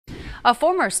A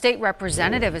former state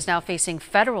representative is now facing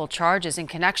federal charges in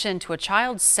connection to a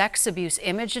child sex abuse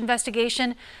image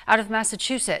investigation out of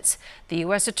Massachusetts. The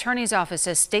U.S. Attorney's Office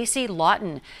says Stacie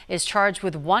Laughton is charged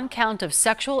with 1 count of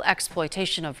sexual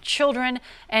exploitation of children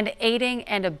and aiding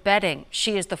and abetting.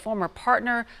 She is the former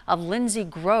partner of Lindsay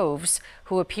Groves,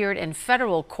 who appeared in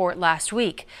federal court last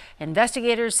week.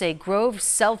 Investigators say Groves'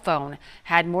 cell phone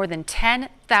had more than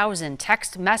 10,000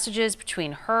 text messages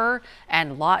between her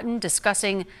and Laughton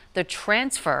discussing the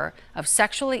transfer of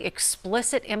sexually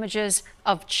explicit images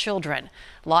of children.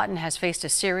 Laughton has faced a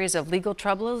series of legal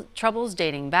troubles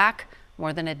dating back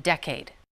more than a decade.